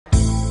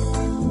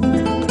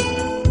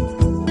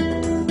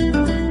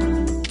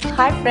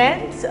Hi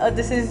friends,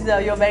 this is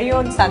your very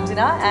own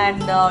Sanjjanaa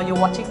and you're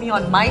watching me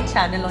on my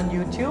channel on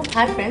YouTube.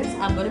 Hi friends,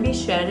 I'm going to be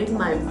sharing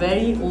my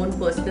very own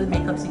personal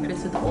makeup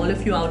secrets with all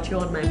of you out here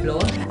on my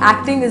blog.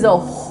 Acting is a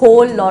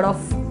whole lot of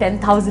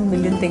 10,000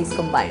 million things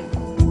combined.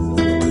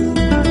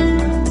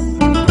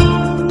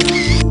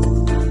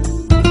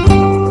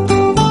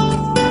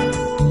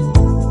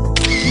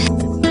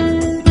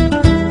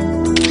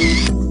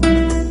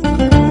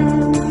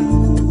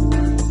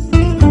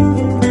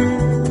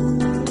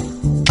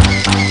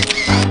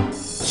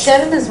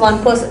 Sharon is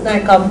one person I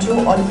come to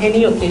on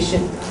any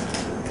occasion.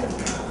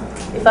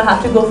 If I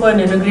have to go for an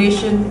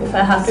inauguration, if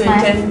I have to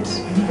attend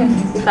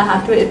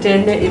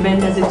an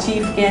event as a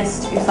chief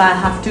guest, if I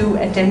have to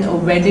attend a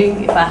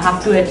wedding,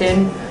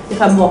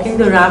 if I'm walking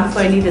the ramp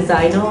for any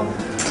designer,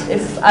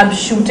 if I'm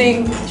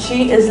shooting,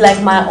 she is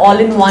like my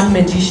all-in-one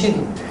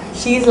magician.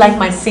 She's like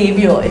my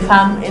savior. If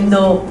I'm in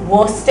the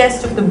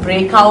worstest of the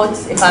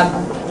breakouts, if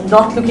I'm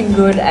not looking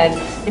good and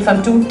if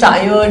I'm too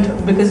tired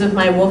because of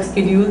my work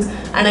schedules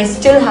and I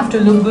still have to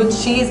look good,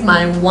 she's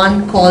my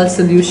one call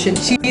solution.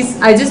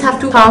 I just have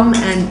to come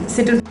and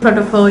sit in front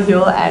of her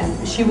here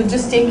and she would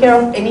just take care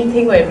of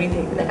anything or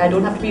everything. Like I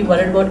don't have to be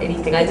worried about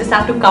anything. I just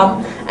have to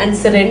come and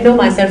surrender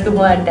myself to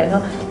her and tell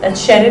her that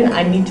Sharon,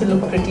 I need to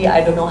look pretty,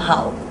 I don't know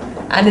how.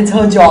 And it's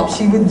her job.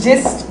 She would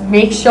just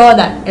make sure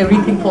that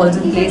everything falls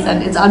in place,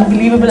 and it's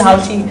unbelievable how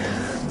she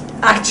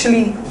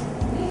actually,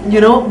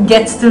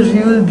 gets the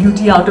real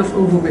beauty out of a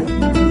woman.